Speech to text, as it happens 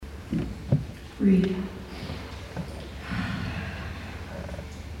Read.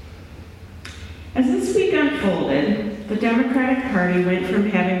 As this week unfolded, the Democratic Party went from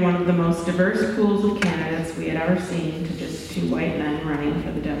having one of the most diverse pools of candidates we had ever seen to just two white men running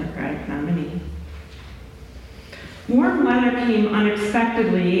for the Democratic nominee. Warm weather came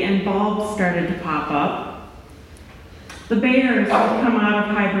unexpectedly and bulbs started to pop up. The bears have come out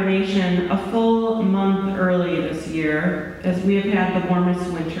of hibernation a full month early this year, as we have had the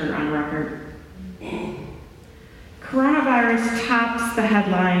warmest winter on record. Coronavirus tops the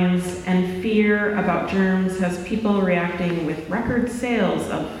headlines, and fear about germs has people reacting with record sales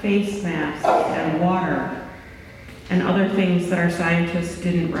of face masks and water and other things that our scientists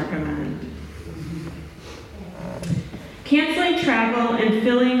didn't recommend. Canceling travel and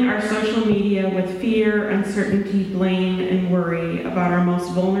filling our social media with fear, uncertainty, blame, and worry about our most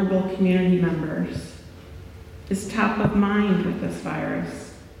vulnerable community members is top of mind with this virus.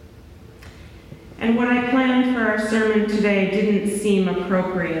 And what I planned for our sermon today didn't seem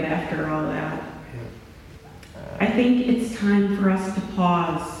appropriate after all that. I think it's time for us to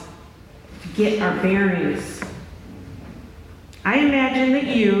pause, to get our bearings. I imagine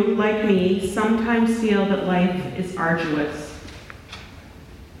that you, like me, sometimes feel that life is arduous.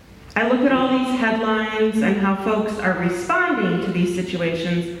 I look at all these headlines and how folks are responding to these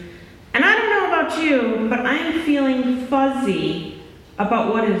situations, and I don't know about you, but I'm feeling fuzzy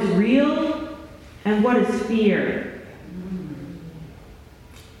about what is real and what is fear?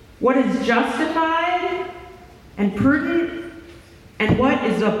 What is justified and prudent, and what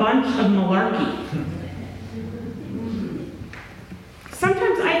is a bunch of malarkey?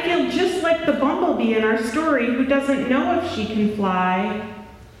 Sometimes I feel just like the bumblebee in our story who doesn't know if she can fly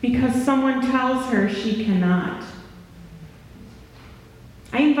because someone tells her she cannot.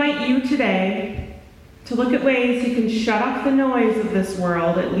 I invite you today to look at ways you can shut off the noise of this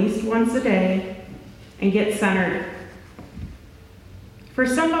world at least once a day and get centered. For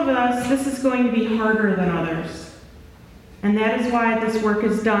some of us, this is going to be harder than others. And that is why this work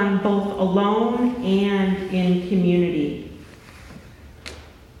is done both alone and in community.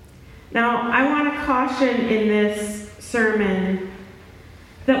 Now, I want to caution in this sermon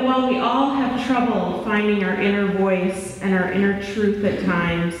that while we all have trouble finding our inner voice and our inner truth at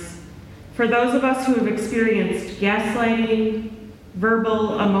times, for those of us who have experienced gaslighting,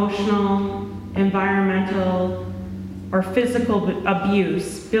 verbal, emotional, environmental, or physical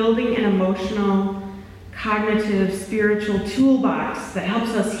abuse, building an emotional, cognitive, spiritual toolbox that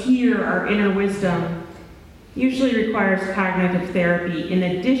helps us hear our inner wisdom usually requires cognitive therapy in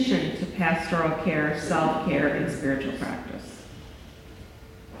addition to pastoral care, self-care, and spiritual practice.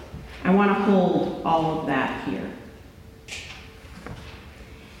 I want to hold all of that here.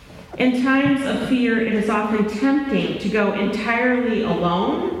 In times of fear, it is often tempting to go entirely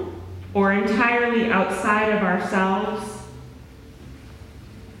alone or entirely outside of ourselves,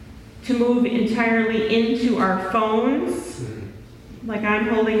 to move entirely into our phones, like I'm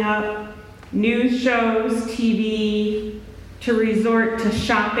holding up, news shows, TV, to resort to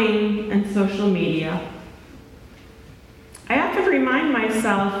shopping and social media. I often remind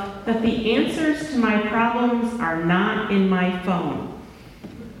myself that the answers to my problems are not in my phone.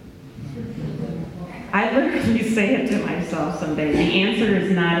 I literally say it to myself some days. The answer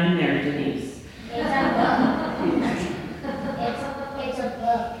is not in there, Denise. It's a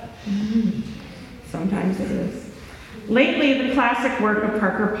book. Sometimes it is. Lately, the classic work of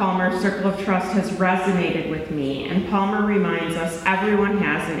Parker Palmer's Circle of Trust has resonated with me, and Palmer reminds us everyone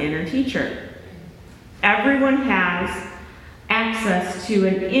has an inner teacher. Everyone has access to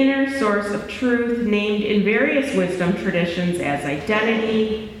an inner source of truth named in various wisdom traditions as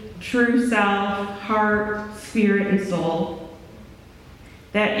identity, true self, heart, spirit, and soul.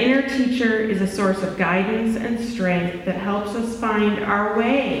 That inner teacher is a source of guidance and strength that helps us find our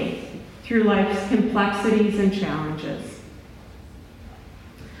way through life's complexities and challenges.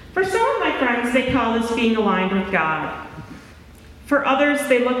 For some of my friends, they call this being aligned with God. For others,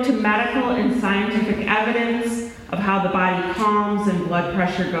 they look to medical and scientific evidence of how the body calms and blood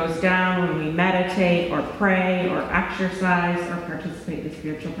pressure goes down when we meditate or pray or exercise or participate in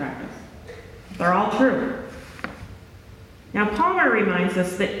spiritual practice. They're all true. Now, Palmer reminds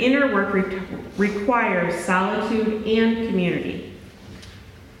us that inner work requires solitude and community.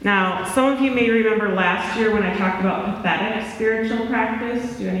 Now, some of you may remember last year when I talked about pathetic spiritual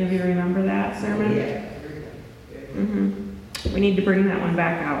practice. Do any of you remember that sermon? Yeah. We need to bring that one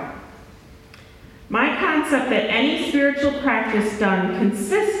back out. My concept that any spiritual practice done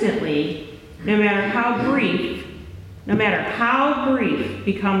consistently, no matter how brief,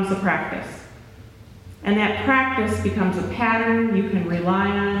 becomes a practice. And that practice becomes a pattern you can rely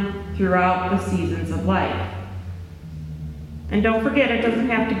on throughout the seasons of life. And don't forget, it doesn't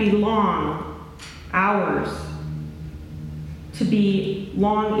have to be long, hours, to be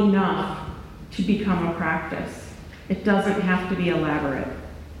long enough to become a practice. It doesn't have to be elaborate.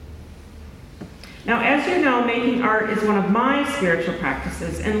 Now, as you know, making art is one of my spiritual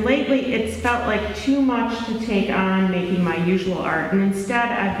practices, and lately it's felt like too much to take on making my usual art, and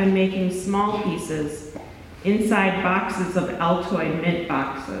instead I've been making small pieces inside boxes of Altoid mint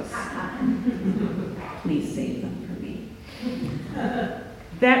boxes. Please save them for me.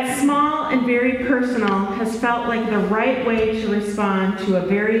 That small and very personal has felt like the right way to respond to a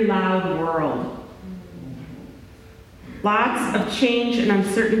very loud world. Lots of change and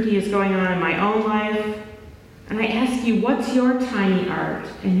uncertainty is going on in my own life, and I ask you, what's your tiny art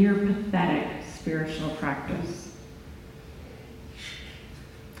and your pathetic spiritual practice?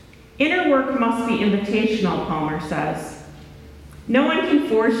 Inner work must be invitational, Palmer says. No one can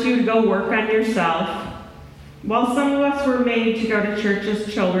force you to go work on yourself. While some of us were made to go to church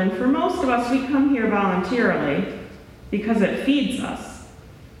as children, for most of us, we come here voluntarily because it feeds us.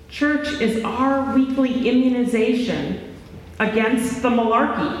 Church is our weekly immunization against the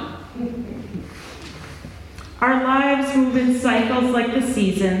malarkey. Our lives move in cycles like the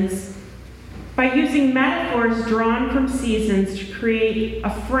seasons. By using metaphors drawn from seasons to create a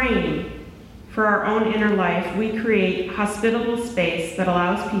frame for our own inner life, we create hospitable space that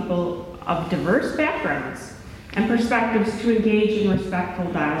allows people of diverse backgrounds and perspectives to engage in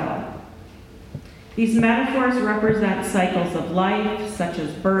respectful dialogue. These metaphors represent cycles of life, such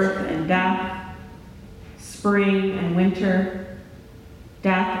as birth and death, spring and winter,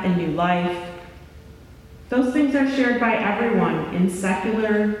 death and new life. Those things are shared by everyone in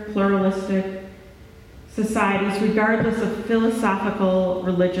secular, pluralistic societies, regardless of philosophical,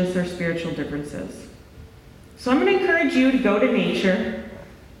 religious, or spiritual differences. So I'm going to encourage you to go to nature,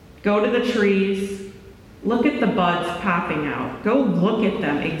 go to the trees, look at the buds popping out, go look at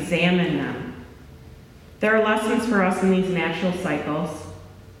them, examine them. There are lessons for us in these natural cycles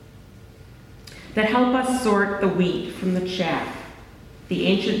that help us sort the wheat from the chaff. The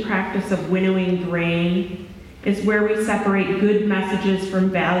ancient practice of winnowing grain is where we separate good messages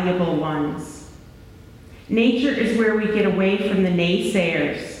from valuable ones. Nature is where we get away from the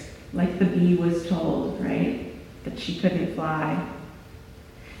naysayers, like the bee was told, right? That she couldn't fly.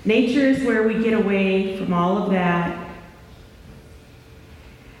 Nature is where we get away from all of that.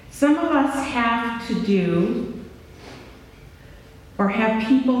 Some of us have to do or have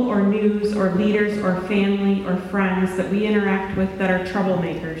people or news or leaders or family or friends that we interact with that are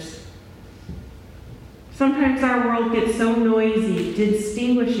troublemakers. Sometimes our world gets so noisy,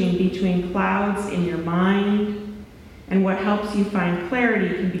 distinguishing between clouds in your mind and what helps you find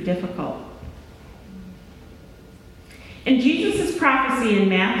clarity can be difficult. In Jesus' prophecy in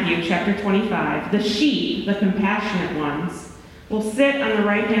Matthew chapter 25, the sheep, the compassionate ones, will sit on the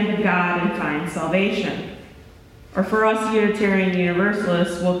right hand of God and find salvation. Or for us Unitarian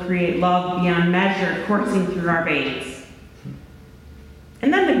Universalists, will create love beyond measure coursing through our veins.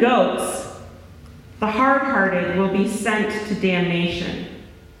 And then the goats, the hard-hearted, will be sent to damnation.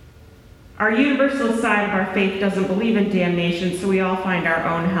 Our universal side of our faith doesn't believe in damnation, so we all find our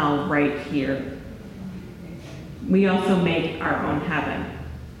own hell right here. We also make our own heaven.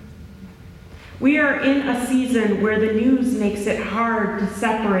 We are in a season where the news makes it hard to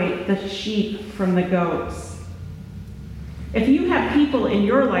separate the sheep from the goats. If you have people in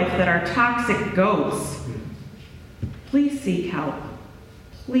your life that are toxic goats, please seek help.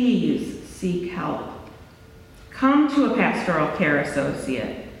 Please seek help. Come to a pastoral care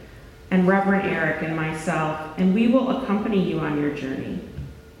associate and Reverend Eric and myself, and we will accompany you on your journey.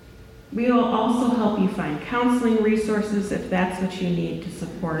 We will also help you find counseling resources if that's what you need to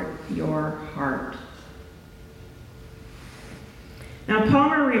support your heart. Now,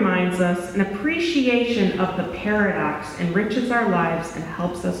 Palmer reminds us an appreciation of the paradox enriches our lives and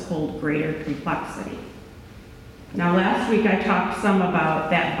helps us hold greater complexity. Now, last week I talked some about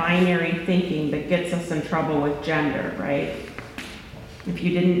that binary thinking that gets us in trouble with gender, right? If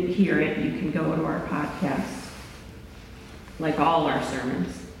you didn't hear it, you can go to our podcast, like all our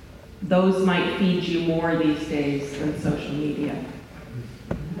sermons. Those might feed you more these days than social media.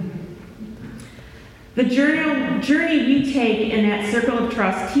 The journey we take in that circle of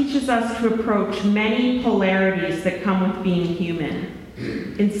trust teaches us to approach many polarities that come with being human.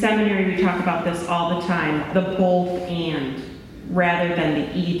 In seminary, we talk about this all the time, the both and, rather than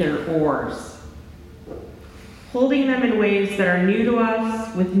the either ors. Holding them in ways that are new to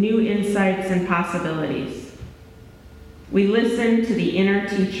us, with new insights and possibilities. We listen to the inner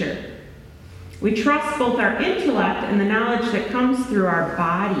teacher. We trust both our intellect and the knowledge that comes through our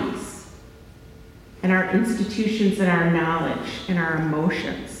bodies and our institutions and our knowledge and our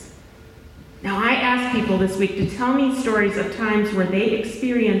emotions. Now, I asked people this week to tell me stories of times where they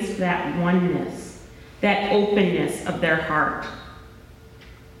experienced that oneness, that openness of their heart.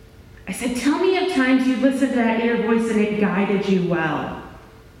 I said, tell me of times you listened to that inner voice and it guided you well.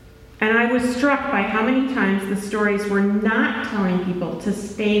 And I was struck by how many times the stories were not telling people to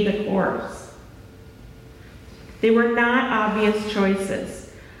stay the course. They were not obvious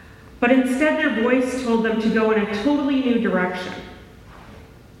choices, but instead their voice told them to go in a totally new direction.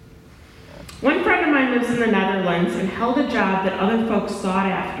 One friend of mine lives in the Netherlands and held a job that other folks sought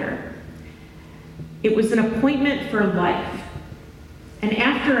after. It was an appointment for life. And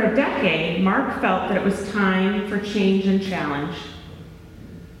after a decade, Mark felt that it was time for change and challenge.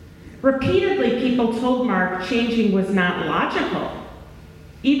 Repeatedly, people told Mark changing was not logical.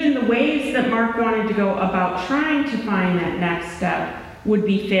 Even the ways that Mark wanted to go about trying to find that next step would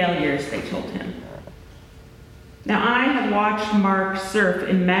be failures, they told him. Now, I have watched Mark surf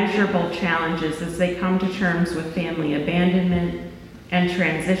immeasurable challenges as they come to terms with family abandonment and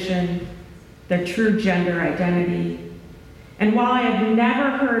transition, their true gender identity. And while I have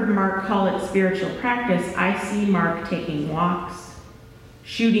never heard Mark call it spiritual practice, I see Mark taking walks,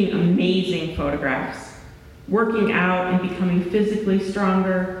 shooting amazing photographs, working out and becoming physically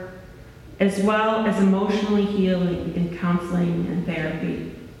stronger, as well as emotionally healing in counseling and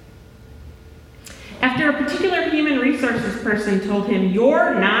therapy. After a particular human resources person told him,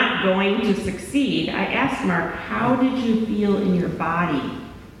 "You're not going to succeed," I asked Mark, "How did you feel in your body?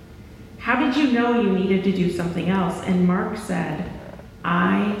 How did you know you needed to do something else?" And Mark said,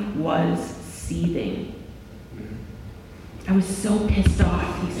 "I was seething. I was so pissed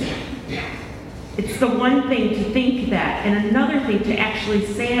off," he said. It's the one thing to think that, and another thing to actually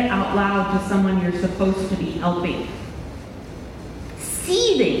say it out loud to someone you're supposed to be helping.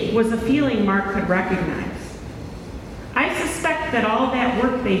 Seething was a feeling Mark could recognize. I suspect that all that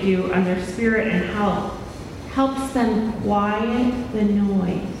work they do on their spirit and health helps them quiet the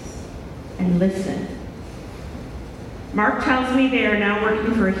noise and listen. Mark tells me they are now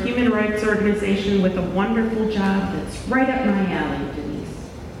working for a human rights organization with a wonderful job that's right up my alley, Denise.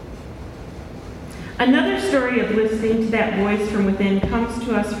 Another story of listening to that voice from within comes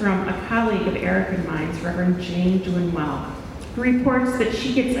to us from a colleague of Eric and mine's, Reverend Jane Dwinwell, who reports that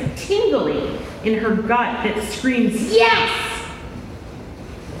she gets a tingling in her gut that screams, "Yes!"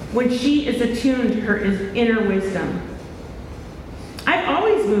 when she is attuned to her inner wisdom. I've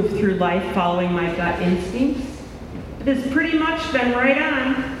always moved through life following my gut instincts. It has pretty much been right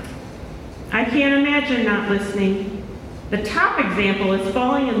on. I can't imagine not listening. The top example is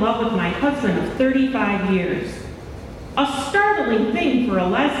falling in love with my husband of 35 years. A startling thing for a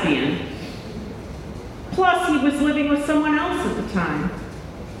lesbian. Plus, he was living with someone else at the time.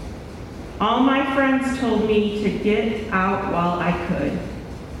 All my friends told me to get out while I could.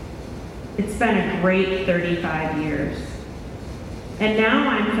 It's been a great 35 years. And now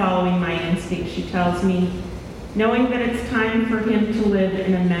I'm following my instinct, she tells me, knowing that it's time for him to live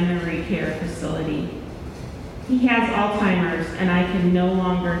in a memory care facility. He has Alzheimer's, and I can no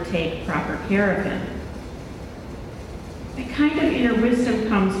longer take proper care of him. That kind of inner wisdom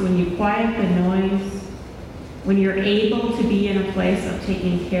comes when you quiet the noise, when you're able to be in a place of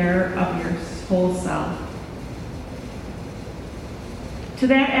taking care of your whole self. To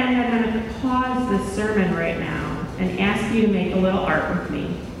that end, I'm going to pause this sermon right now and ask you to make a little art with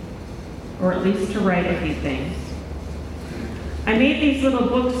me, or at least to write a few things. I made these little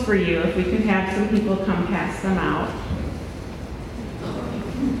books for you, if we could have some people come pass them out.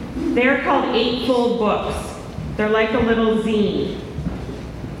 They're called Eightfold Books. They're like a little zine.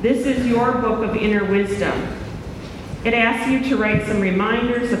 This is your book of inner wisdom. It asks you to write some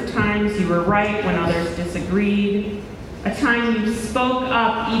reminders of times you were right when others disagreed, a time you spoke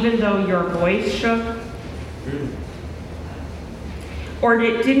up even though your voice shook, or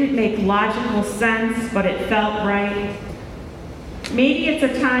it didn't make logical sense, but it felt right. Maybe it's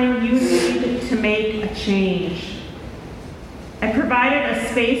a time you need to make a change. I provided a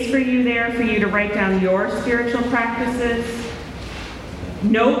space for you there for you to write down your spiritual practices.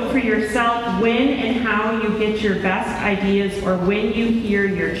 Note for yourself when and how you get your best ideas or when you hear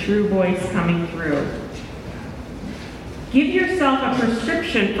your true voice coming through. Give yourself a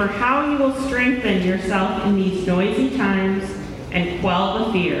prescription for how you will strengthen yourself in these noisy times and quell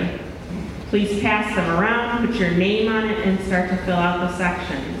the fear. Please pass them around, put your name on it, and start to fill out the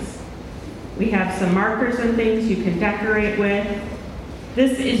sections. We have some markers and things you can decorate with.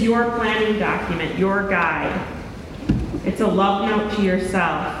 This is your planning document, your guide. It's a love note to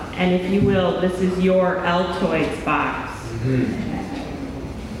yourself, And if you will, this is your Altoids box.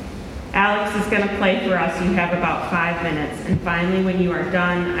 Alex is going to play for us. You have about 5 minutes. And finally, when you are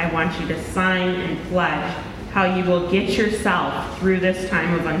done, I want you to sign and pledge how you will get yourself through this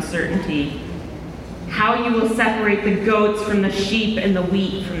time of uncertainty, how you will separate the goats from the sheep and the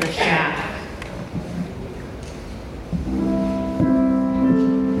wheat from the chaff.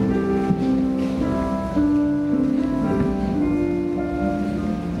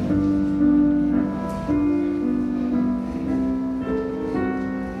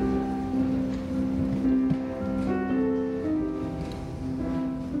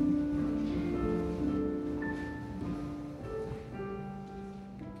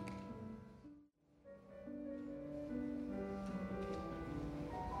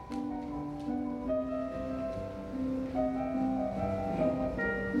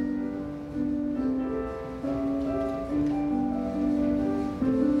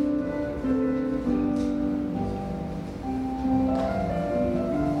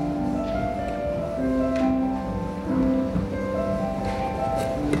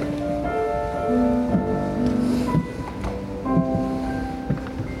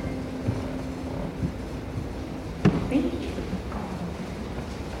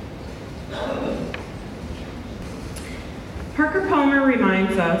 Parker Palmer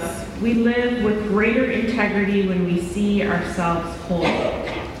reminds us we live with greater integrity when we see ourselves whole.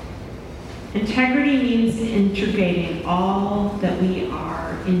 Integrity means integrating all that we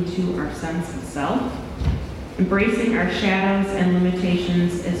are into our sense of self, embracing our shadows and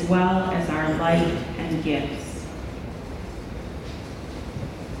limitations as well as our light and gifts.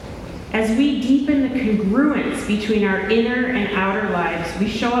 As we deepen the congruence between our inner and outer lives, we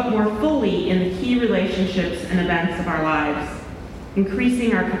show up more fully in the key relationships and events of our lives,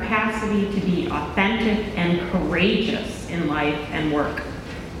 increasing our capacity to be authentic and courageous in life and work.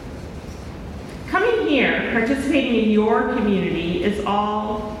 Coming here, participating in your community, is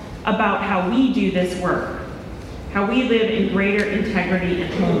all about how we do this work, how we live in greater integrity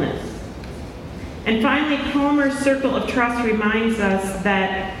and wholeness. And finally, Palmer's Circle of Trust reminds us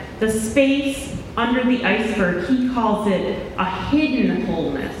that the space under the iceberg, he calls it a hidden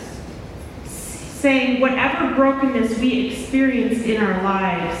wholeness, saying whatever brokenness we experience in our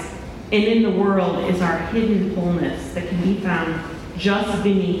lives and in the world is our hidden wholeness that can be found just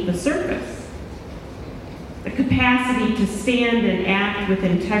beneath the surface. The capacity to stand and act with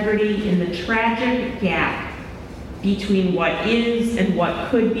integrity in the tragic gap between what is and what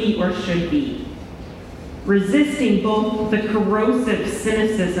could be or should be, resisting both the corrosive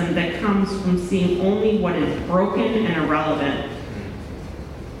cynicism that comes from seeing only what is broken and irrelevant,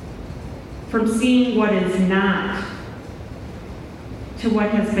 from seeing what is not to what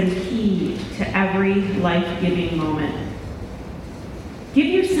has been key to every life-giving moment. Give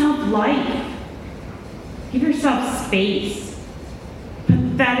yourself life. Give yourself space.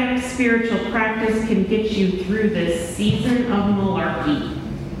 Pathetic spiritual practice can get you through this season of malarkey.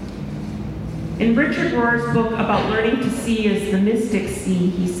 In Richard Rohr's book about learning to see as the mystics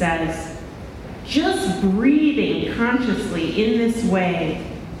see, he says, just breathing consciously in this way,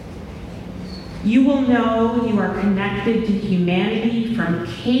 you will know you are connected to humanity from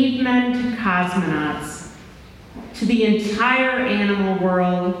cavemen to cosmonauts, to the entire animal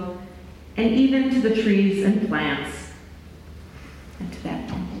world, and even to the trees and plants, and to that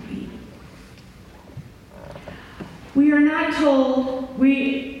bumblebee. We are not told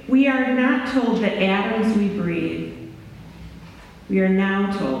that atoms we breathe. We are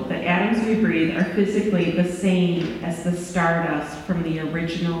now told that atoms we breathe are physically the same as the stardust from the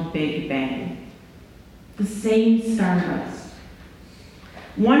original Big Bang. The same stardust.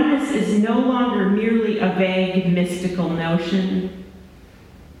 Oneness is no longer merely a vague mystical notion.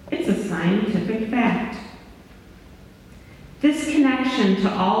 It's a scientific fact. This connection to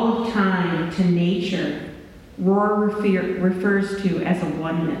all of time, to nature, Rohr refers to as a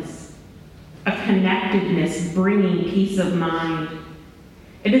oneness, a connectedness bringing peace of mind.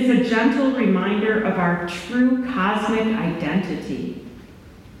 It is a gentle reminder of our true cosmic identity.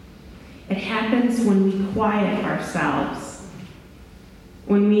 It happens when we quiet ourselves,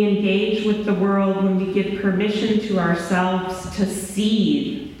 when we engage with the world, when we give permission to ourselves to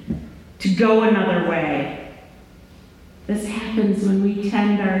seethe, to go another way. This happens when we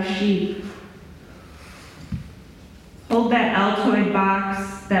tend our sheep. Hold that Altoid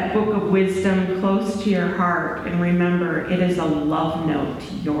box, that book of wisdom close to your heart, and remember, it is a love note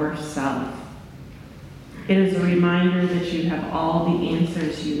to yourself. It is a reminder that you have all the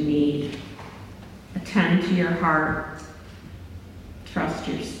answers you need. Attend to your heart. Trust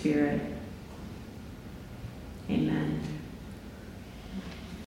your spirit.